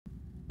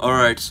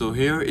Alright, so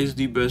here is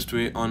the best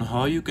way on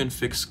how you can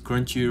fix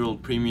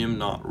Crunchyroll Premium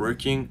not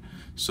working.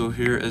 So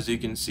here, as you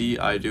can see,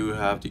 I do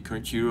have the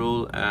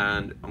Crunchyroll,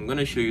 and I'm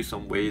gonna show you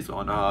some ways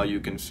on how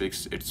you can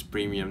fix its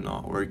premium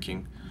not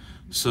working.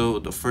 So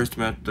the first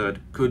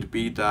method could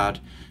be that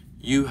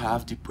you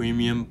have the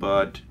premium,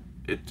 but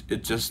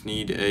it just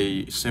need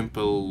a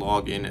simple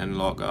login and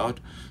log out.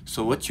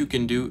 So what you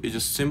can do is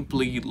just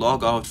simply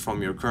log out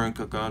from your current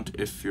account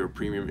if your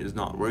premium is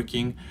not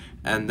working,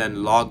 and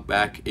then log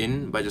back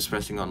in by just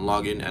pressing on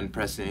login and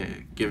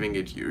giving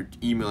it your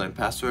email and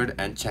password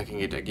and checking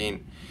it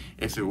again.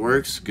 If it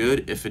works,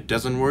 good. If it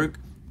doesn't work,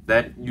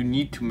 that you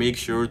need to make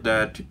sure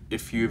that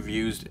if you've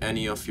used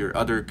any of your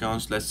other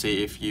accounts, let's say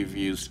if you've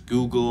used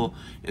Google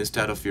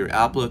instead of your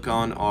Apple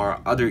account or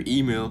other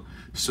email,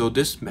 so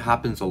this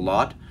happens a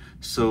lot.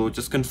 So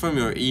just confirm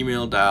your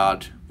email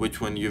that which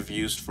one you've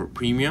used for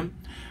premium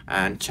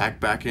and check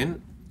back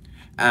in.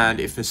 And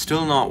if it's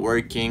still not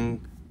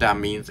working, that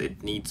means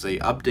it needs a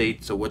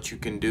update. So what you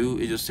can do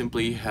is just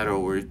simply head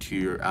over to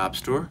your app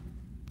store.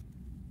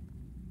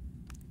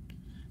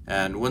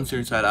 And once you're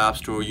inside App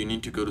Store, you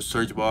need to go to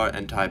search bar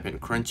and type in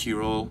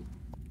Crunchyroll.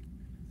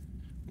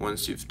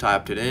 Once you've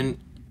typed it in,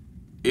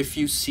 if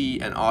you see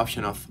an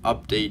option of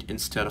update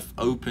instead of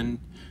open,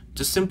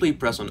 just simply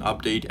press on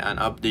update and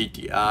update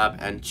the app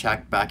and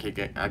check back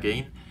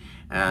again,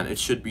 and it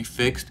should be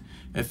fixed.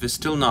 If it's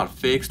still not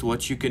fixed,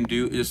 what you can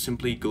do is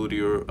simply go to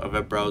your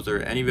web browser.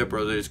 Any web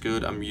browser is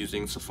good. I'm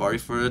using Safari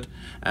for it,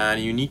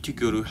 and you need to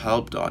go to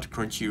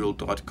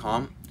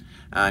help.crunchyroll.com,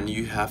 and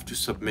you have to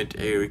submit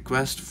a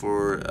request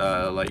for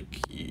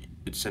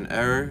it's an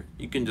error.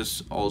 You can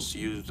just also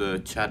use the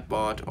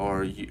chatbot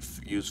or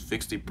use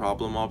fix the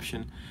problem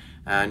option,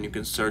 and you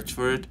can search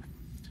for it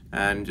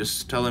and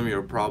just tell them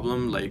your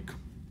problem, like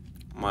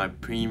my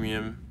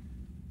premium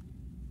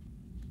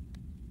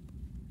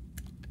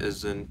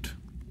isn't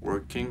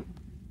working,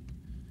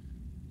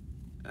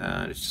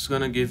 and it's just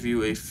gonna give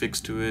you a fix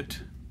to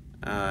it,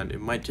 and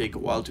it might take a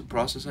while to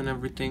process and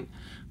everything,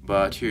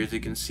 but here, as you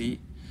can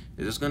see,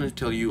 it's just gonna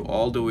tell you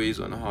all the ways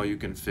on how you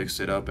can fix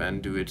it up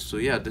and do it. So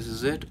yeah, this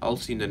is it. I'll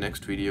see you in the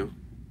next video.